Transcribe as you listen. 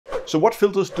So what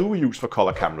filters do we use for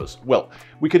color cameras? Well,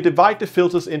 we can divide the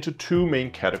filters into two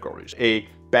main categories, a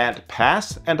band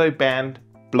pass and a band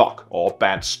block, or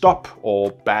band stop,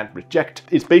 or band reject.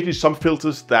 It's basically some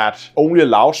filters that only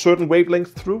allow certain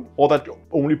wavelengths through, or that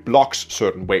only blocks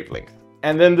certain wavelengths.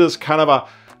 And then there's kind of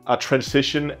a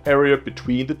transition area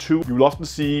between the two. You'll often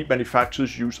see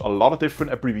manufacturers use a lot of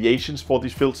different abbreviations for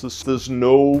these filters. There's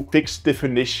no fixed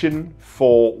definition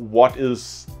for what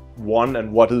is one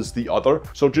and what is the other.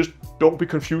 So just don't be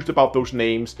confused about those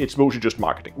names. It's mostly just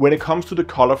marketing. When it comes to the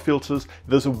color filters,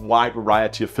 there's a wide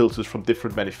variety of filters from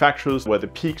different manufacturers where the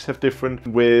peaks have different.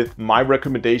 With my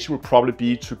recommendation would probably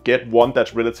be to get one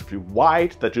that's relatively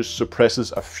wide, that just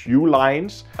suppresses a few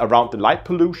lines around the light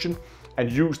pollution, and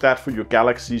use that for your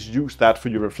galaxies, use that for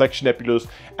your reflection nebulas,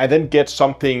 and then get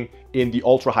something in the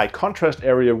ultra high contrast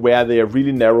area where they are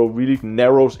really narrow, really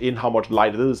narrows in how much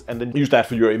light it is, and then use that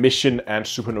for your emission and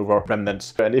supernova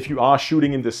remnants. And if you are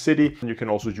shooting in the city, you can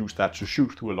also use that to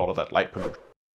shoot through a lot of that light pollution.